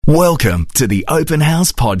Welcome to the Open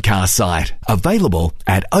House podcast site, available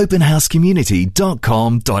at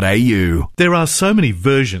openhousecommunity.com.au. There are so many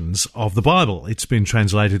versions of the Bible. It's been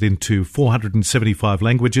translated into 475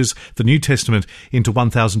 languages, the New Testament into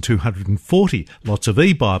 1,240, lots of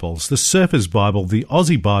e-Bibles, the Surfer's Bible, the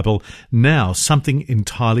Aussie Bible, now something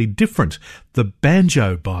entirely different, the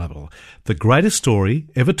Banjo Bible, the greatest story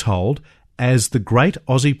ever told, as the great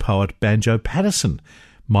Aussie poet Banjo Patterson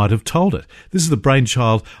might have told it. This is the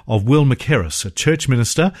brainchild of Will Mackerras, a church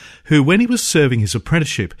minister who, when he was serving his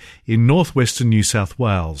apprenticeship in northwestern New South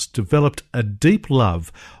Wales, developed a deep love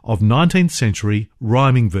of 19th century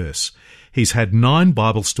rhyming verse. He's had 9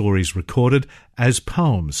 Bible stories recorded as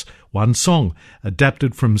poems, 1 song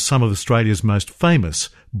adapted from some of Australia's most famous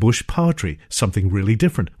bush poetry, something really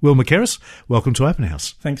different. Will Mackerras, welcome to Open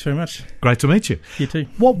House. Thanks very much. Great to meet you. You too.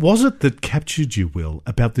 What was it that captured you, Will,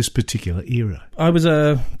 about this particular era? I was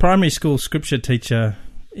a primary school scripture teacher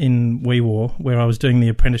in Wee Waa, where I was doing the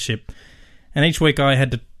apprenticeship, and each week I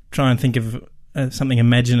had to try and think of something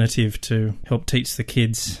imaginative to help teach the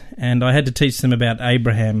kids, and I had to teach them about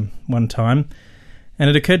Abraham one time, and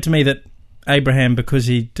it occurred to me that Abraham, because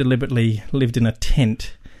he deliberately lived in a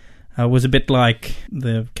tent, was a bit like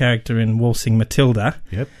the character in Waltzing Matilda.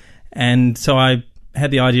 Yep. And so I had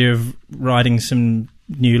the idea of writing some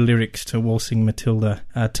new lyrics to Waltzing Matilda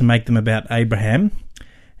to make them about Abraham,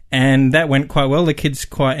 and that went quite well. The kids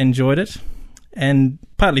quite enjoyed it. And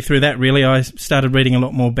partly through that, really, I started reading a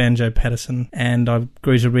lot more Banjo Patterson, and I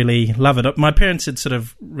grew to really love it. My parents had sort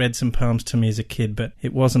of read some poems to me as a kid, but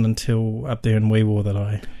it wasn't until up there in Wee Waa that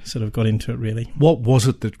I sort of got into it, really. What was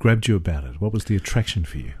it that grabbed you about it? What was the attraction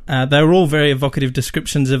for you? They were all very evocative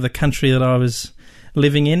descriptions of the country that I was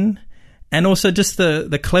living in, and also just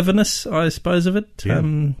the cleverness, I suppose, of it. Yeah.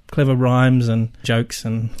 Clever rhymes and jokes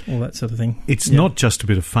and all that sort of thing. It's not just a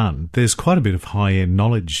bit of fun. There's quite a bit of high-end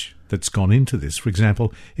knowledge that's gone into this. For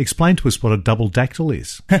example, explain to us what a double dactyl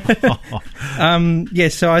is.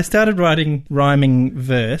 So I started writing rhyming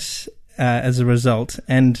verse as a result,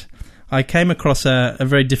 and I came across a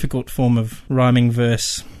very difficult form of rhyming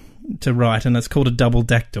verse to write, and it's called a double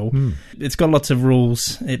dactyl. It's got lots of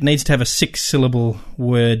rules. It needs to have a 6-syllable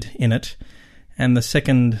word in it, and the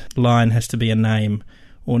second line has to be a name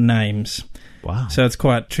or names. Wow. So it's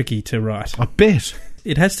quite tricky to write. I bet.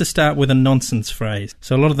 It has to start with a nonsense phrase.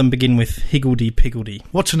 So a lot of them begin with higgledy-piggledy.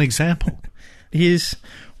 What's an example? Here's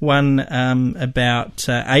one about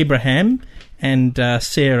Abraham and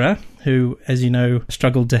Sarah, who, as you know,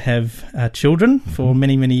 struggled to have children for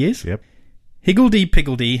many, many years. Yep.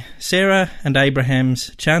 Higgledy-piggledy, Sarah and Abraham's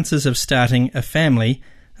chances of starting a family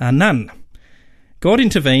are none. God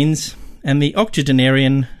intervenes, and the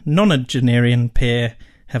octogenarian, nonagenarian pair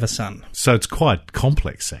have a son. So it's quite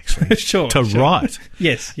complex, actually, Sure. write.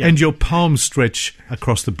 Yes. Yeah. And your poems stretch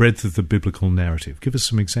across the breadth of the biblical narrative. Give us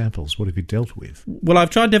some examples. What have you dealt with? Well, I've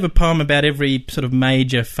tried to have a poem about every sort of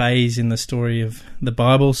major phase in the story of the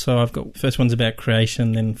Bible. So I've got first one's about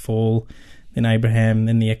creation, then fall, then Abraham,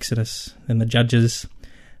 then the Exodus, then the Judges,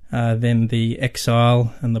 then the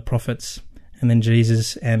exile and the prophets, and then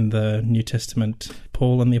Jesus and the New Testament,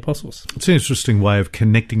 Paul and the Apostles. It's an interesting way of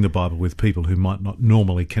connecting the Bible with people who might not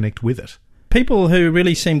normally connect with it. People who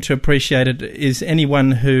really seem to appreciate it is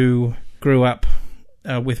anyone who grew up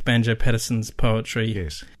with Banjo Patterson's poetry.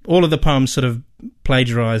 Yes. All of the poems sort of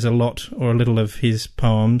plagiarise a lot or a little of his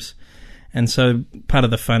poems, and so part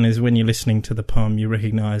of the fun is when you're listening to the poem, you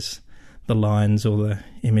recognise the lines or the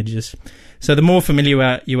images. So the more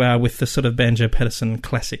familiar you are with the sort of Banjo Patterson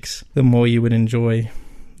classics, the more you would enjoy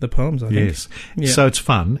the poems, I think. Yes. Yeah. So it's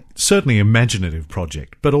fun, certainly an imaginative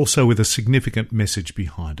project, but also with a significant message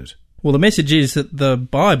behind it. Well, the message is that the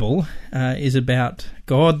Bible is about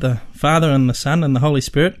God, the Father and the Son and the Holy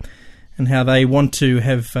Spirit, and how they want to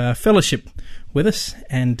have fellowship with us,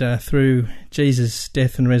 and through Jesus'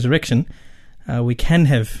 death and resurrection, we can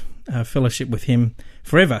have fellowship with him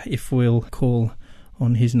forever if we'll call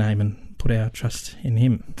on his name and put our trust in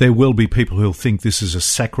him. There will be people who'll think this is a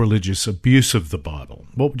sacrilegious abuse of the Bible.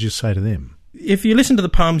 What would you say to them? If you listen to the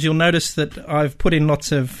poems, you'll notice that I've put in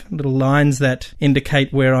lots of little lines that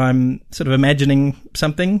indicate where I'm sort of imagining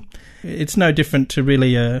something. It's no different to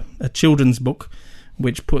really a children's book,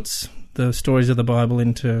 which puts the stories of the Bible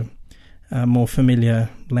into more familiar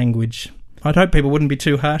language. I'd hope people wouldn't be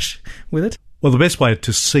too harsh with it. Well, the best way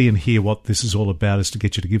to see and hear what this is all about is to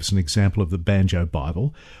get you to give us an example of the Banjo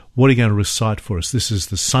Bible. What are you going to recite for us? This is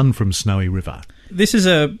The Son from Snowy River. This is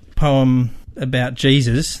a poem about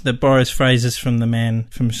Jesus that borrows phrases from the man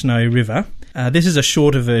from Snowy River. This is a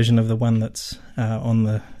shorter version of the one that's on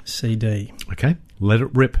the CD. Okay, let it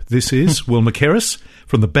rip. This is Will Mackerras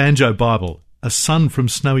from the Banjo Bible a son from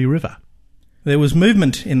Snowy River. There was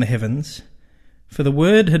movement in the heavens, for the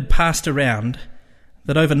word had passed around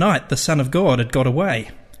that overnight the Son of God had got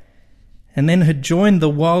away, and then had joined the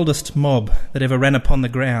wildest mob that ever ran upon the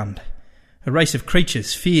ground, a race of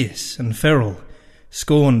creatures fierce and feral,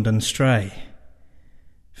 scorned and stray.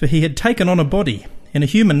 For he had taken on a body in a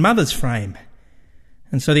human mother's frame,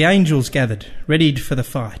 and so the angels gathered, readied for the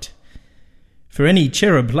fight. For any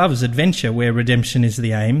cherub loves adventure where redemption is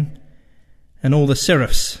the aim, and all the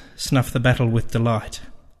seraphs snuff the battle with delight.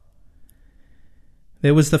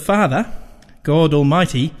 There was the Father, God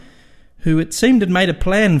Almighty, who it seemed had made a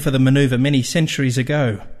plan for the manoeuvre many centuries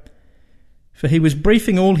ago. For he was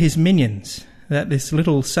briefing all his minions that this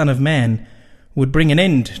little Son of Man would bring an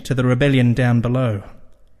end to the rebellion down below.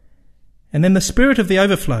 And then the Spirit of the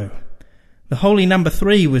overflow, the holy number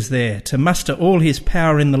 3, was there to muster all his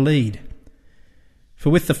power in the lead.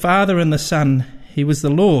 For with the Father and the Son he was the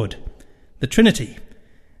Lord, the Trinity,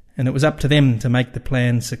 and it was up to them to make the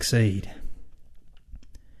plan succeed.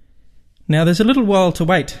 Now there's a little while to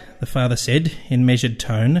wait, the Father said in measured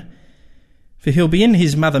tone, for he'll be in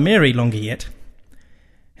his mother Mary longer yet.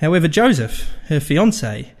 However, Joseph, her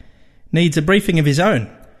fiancé, needs a briefing of his own,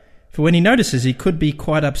 for when he notices he could be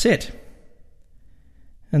quite upset.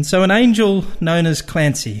 And so an angel known as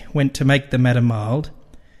Clancy went to make the matter mild,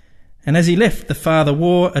 and as he left the Father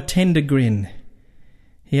wore a tender grin.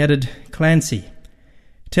 He added, "Clancy,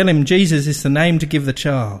 tell him Jesus is the name to give the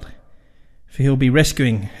child, for he'll be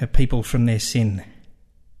rescuing her people from their sin."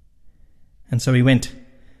 And so he went.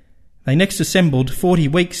 They next assembled 40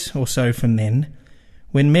 weeks or so from then,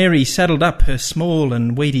 when Mary saddled up her small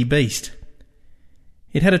and weedy beast.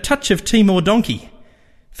 It had a touch of Timor donkey,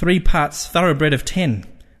 3 parts thoroughbred of 10,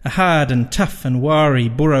 a hard and tough and wiry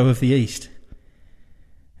burro of the east.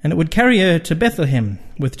 And it would carry her to Bethlehem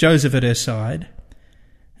with Joseph at her side,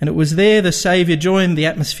 and it was there the Saviour joined the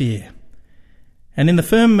atmosphere. And in the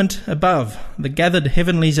firmament above, the gathered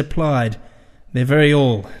heavenlies applied their very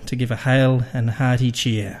all to give a hail and hearty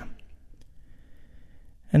cheer.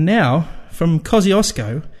 And now, from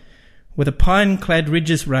Kosciuszko, where the pine-clad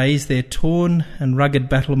ridges raise their torn and rugged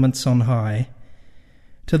battlements on high,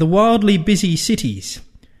 to the wildly busy cities,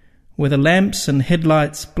 where the lamps and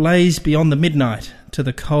headlights blaze beyond the midnight to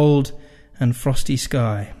the cold and frosty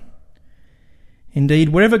sky. Indeed,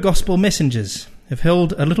 wherever gospel messengers have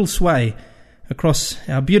held a little sway across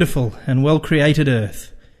our beautiful and well-created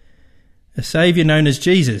earth, a Saviour known as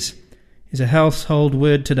Jesus is a household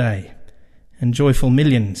word today, and joyful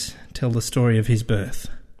millions tell the story of his birth.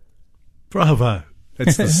 Bravo!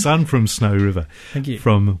 That's the son from Snowy River. Thank you.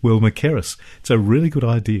 From Will Mackerras. It's a really good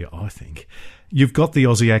idea, I think. You've got the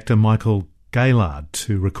Aussie actor Michael Gaylard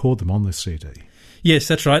to record them on this CD. Yes,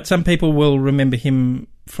 that's right. Some people will remember him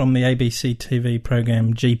from the ABC TV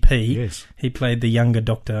program GP. Yes. He played the younger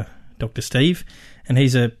Dr. Steve, and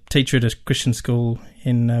he's a teacher at a Christian school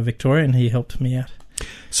in Victoria, and he helped me out.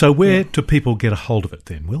 So where do people get a hold of it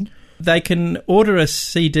then, Will? They can order a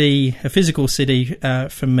CD, a physical CD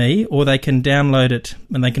from me, or they can download it,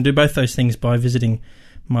 and they can do both those things by visiting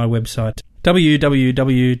my website,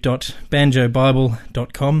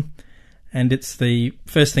 www.banjobible.com, and it's the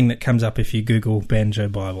first thing that comes up if you Google Banjo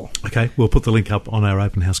Bible. Okay, we'll put the link up on our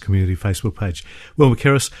Open House Community Facebook page. Will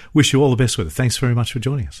Mackerras, wish you all the best with it. Thanks very much for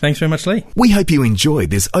joining us. Thanks very much, Lee. We hope you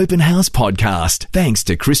enjoyed this Open House podcast, thanks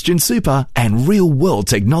to Christian Super and Real World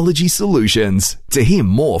Technology Solutions. To hear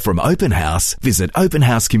more from Open House, visit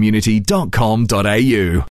openhousecommunity.com.au.